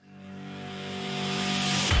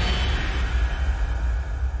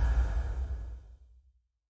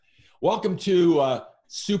Welcome to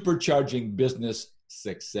Supercharging Business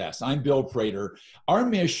Success. I'm Bill Prater. Our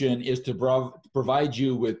mission is to provide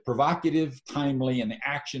you with provocative, timely, and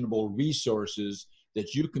actionable resources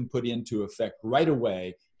that you can put into effect right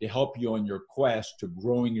away to help you on your quest to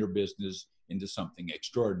growing your business into something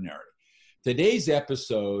extraordinary. Today's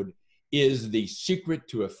episode is the secret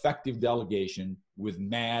to effective delegation with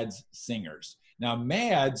Mads Singers. Now,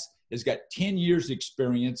 Mads has got 10 years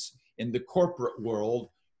experience in the corporate world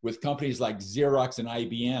with companies like Xerox and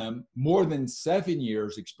IBM, more than 7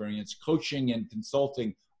 years experience coaching and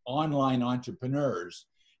consulting online entrepreneurs.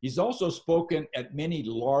 He's also spoken at many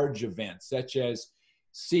large events such as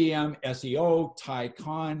CMSEO,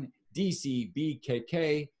 TiECon,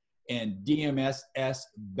 DCBKK, and DMSS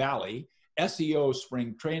Valley, SEO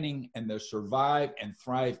Spring Training, and the Survive and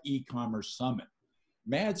Thrive e-commerce summit.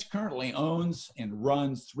 Mads currently owns and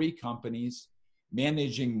runs 3 companies,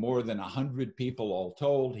 managing more than 100 people all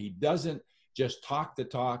told. He doesn't just talk the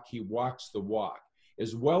talk, he walks the walk.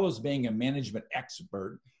 As well as being a management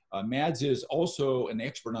expert, Mads is also an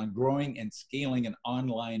expert on growing and scaling an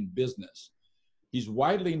online business. He's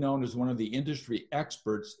widely known as one of the industry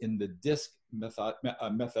experts in the DISC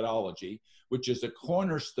methodology, which is a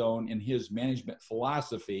cornerstone in his management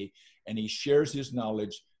philosophy, and he shares his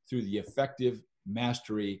knowledge through the effective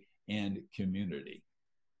mastery and community.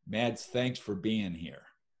 Mads, thanks for being here.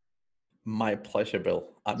 My pleasure, Bill.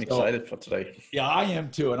 I'm excited for today. Yeah, I am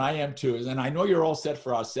too. And I know you're all set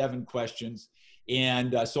for our 7 questions.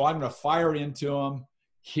 And so I'm going to fire into them.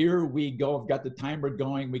 Here we go. I've got the timer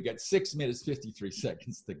going. We got 6 minutes, 53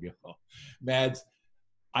 seconds to go. Mads,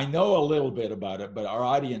 I know a little bit about it, but our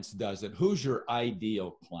audience doesn't. Who's your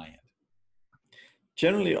ideal client?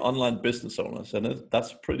 Generally, online business owners. And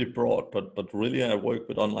that's pretty broad, but really I work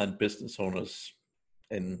with online business owners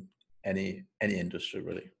in any industry,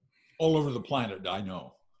 really. All over the planet, I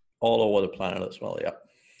know. All over the planet as well, yeah.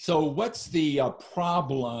 So what's the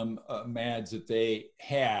problem, Mads, that they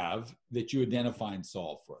have that you identify and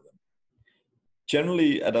solve for them?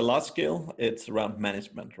 Generally, at a large scale, it's around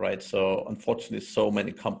management, right? So unfortunately, so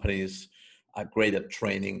many companies are great at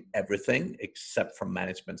training everything except for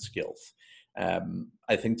management skills.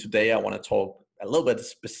 I think today I want to talk a little bit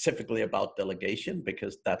specifically about delegation,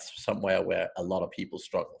 because that's somewhere where a lot of people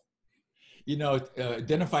struggle. You know,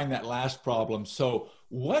 identifying that last problem. So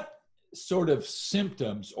what sort of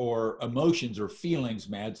symptoms or emotions or feelings,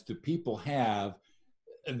 Mads, do people have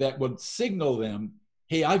that would signal them,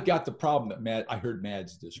 hey, I've got the problem that I heard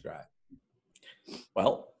Mads describe?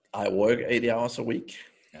 Well, I work 80 hours a week.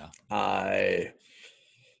 Yeah. I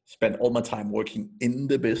spend all my time working in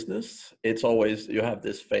the business. It's always, you have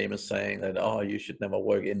this famous saying that, oh, you should never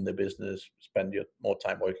work in the business, spend your more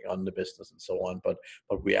time working on the business and so on. But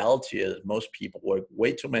reality is most people work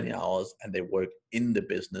way too many hours and they work in the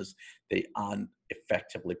business. They aren't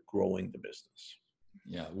effectively growing the business.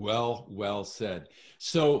 Yeah, well said.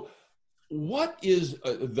 So what is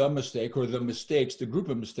the mistake or the mistakes, the group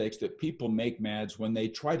of mistakes that people make, Mads, when they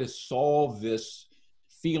try to solve this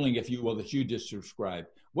feeling, if you will, that you just described?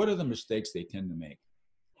 What are the mistakes they tend to make?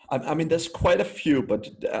 I mean, there's quite a few, but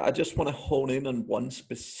I just want to hone in on one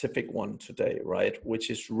specific one today, right? Which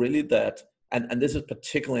is really that, and this is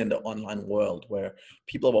particularly in the online world where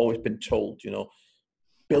people have always been told,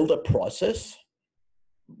 build a process,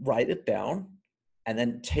 write it down, and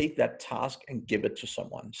then take that task and give it to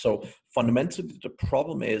someone. So fundamentally, the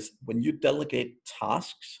problem is when you delegate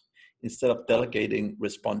tasks, instead of delegating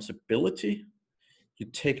responsibility, you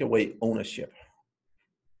take away ownership.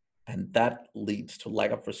 And that leads to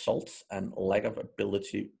lack of results and lack of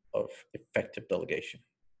ability of effective delegation.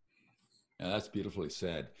 Yeah, that's beautifully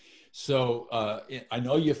said. So I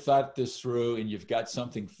know you've thought this through and you've got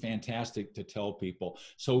something fantastic to tell people.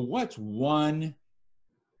 So what's one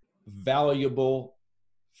valuable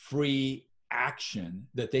free action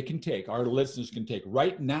that they can take, our listeners can take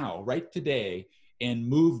right now, right today, and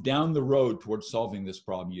move down the road towards solving this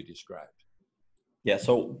problem you described? Yeah,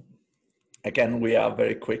 so again, we are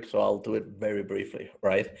very quick, so I'll do it very briefly,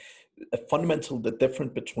 right? The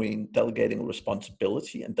difference between delegating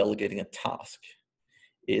responsibility and delegating a task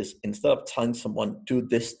is instead of telling someone, do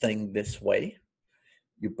this thing this way,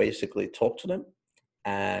 you basically talk to them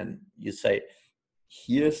and you say,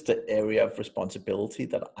 here's the area of responsibility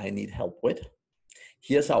that I need help with.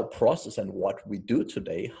 Here's our process and what we do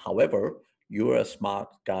today. However, you're a smart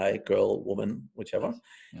guy, girl, woman, whichever.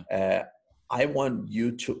 Yeah. I want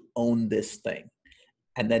you to own this thing.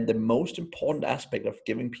 And then the most important aspect of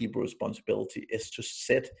giving people responsibility is to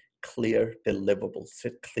set clear deliverables,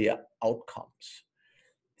 set clear outcomes.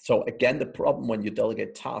 So again, the problem when you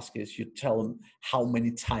delegate tasks is you tell them how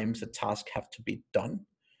many times a task have to be done,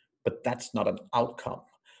 but that's not an outcome.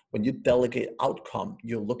 When you delegate outcome,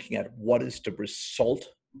 you're looking at what is the result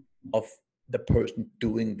of the person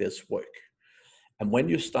doing this work. And when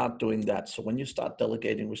you start doing that, so when you start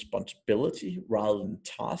delegating responsibility rather than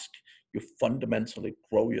task, you fundamentally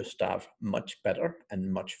grow your staff much better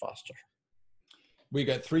and much faster. We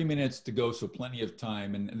got 3 minutes to go, so plenty of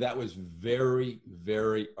time. And that was very,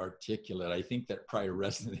 very articulate. I think that probably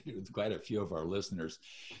resonated with quite a few of our listeners.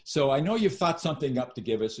 So I know you've thought something up to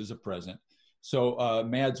give us as a present. So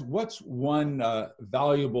Mads, what's one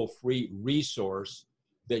valuable free resource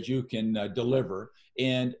that you can deliver?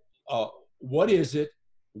 And what is it?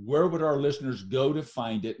 Where would our listeners go to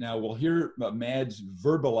find it? Now we'll hear Mads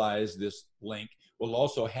verbalize this link. We'll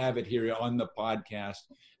also have it here on the podcast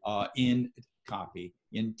in copy,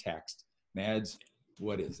 in text. Mads,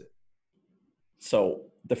 what is it? So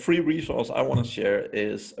the free resource I want to share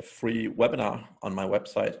is a free webinar on my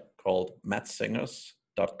website called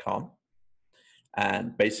madssingers.com.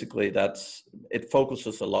 And basically it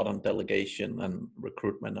focuses a lot on delegation and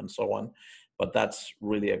recruitment and so on. But that's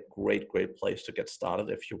really a great place to get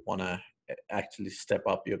started if you want to actually step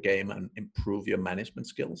up your game and improve your management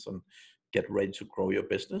skills and get ready to grow your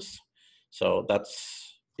business. So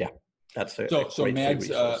that's a so great Mads,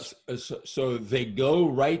 free resource. So they go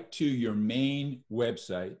right to your main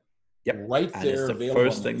website. Yep. Right And there, it's the available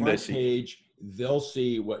first on the thing they front see. page. They'll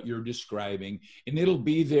see what you're describing, and it'll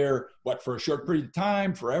be there. What, for a short period of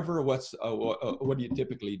time, forever? What do you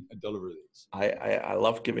typically deliver these? I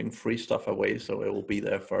love giving free stuff away, so it will be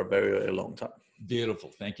there for a very, very long time.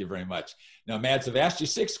 Beautiful. Thank you very much. Now, Mads, I've asked you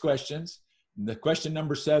 6 questions. The question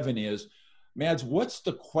number 7 is, Mads, what's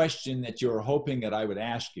the question that you're hoping that I would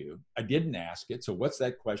ask you? I didn't ask it, so what's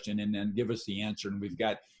that question? And then give us the answer. And we've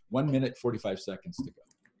got 1 minute, 45 seconds to go.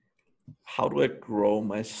 How do I grow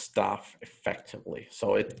my staff effectively?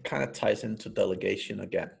 So it kind of ties into delegation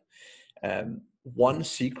again. One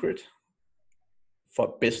secret for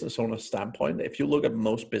a business owner standpoint, if you look at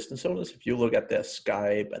most business owners, if you look at their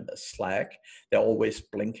Skype and their Slack, they're always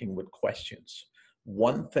blinking with questions.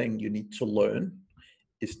 One thing you need to learn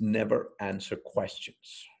is never answer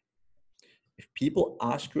questions. If people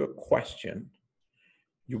ask you a question,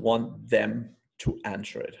 you want them to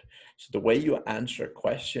answer it. So the way you answer a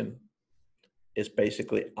question is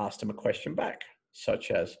basically ask them a question back, such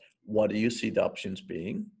as, what do you see the options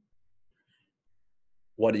being?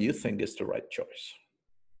 What do you think is the right choice?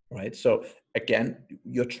 Right? So again,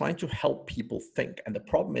 you're trying to help people think. And the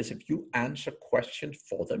problem is, if you answer questions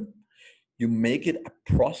for them, you make it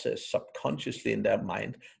a process subconsciously in their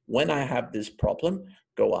mind. When I have this problem,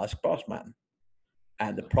 go ask boss man.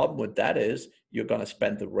 And the problem with that is you're going to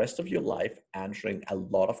spend the rest of your life answering a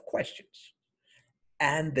lot of questions.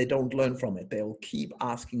 And they don't learn from it. They'll keep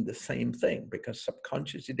asking the same thing because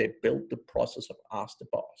subconsciously they built the process of ask the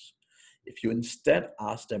boss. If you instead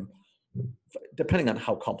ask them, depending on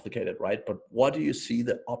how complicated, right? But what do you see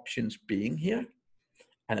the options being here?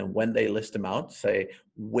 And then when they list them out, say,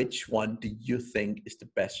 which one do you think is the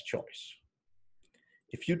best choice?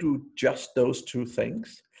 If you do just those 2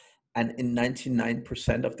 things, and in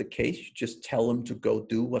 99% of the case, you just tell them to go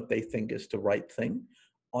do what they think is the right thing,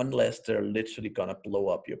 unless they're literally going to blow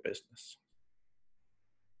up your business.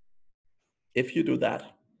 If you do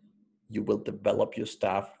that, you will develop your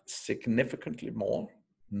staff significantly more,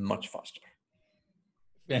 much faster.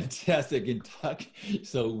 Fantastic. And Tuck,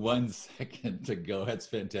 so 1 second to go. That's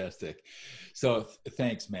fantastic. So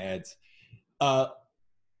thanks, Mads.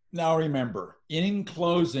 Now remember, in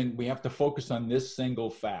closing, we have to focus on this single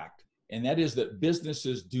fact, and that is that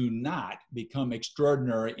businesses do not become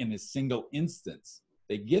extraordinary in a single instance.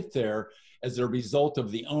 They get there as a result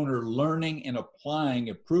of the owner learning and applying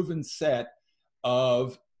a proven set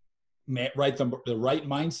of the right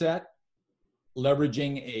mindset,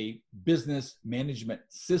 leveraging a business management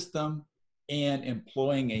system, and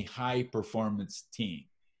employing a high performance team.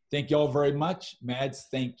 Thank you all very much. Mads,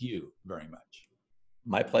 thank you very much.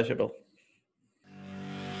 My pleasure, Bill.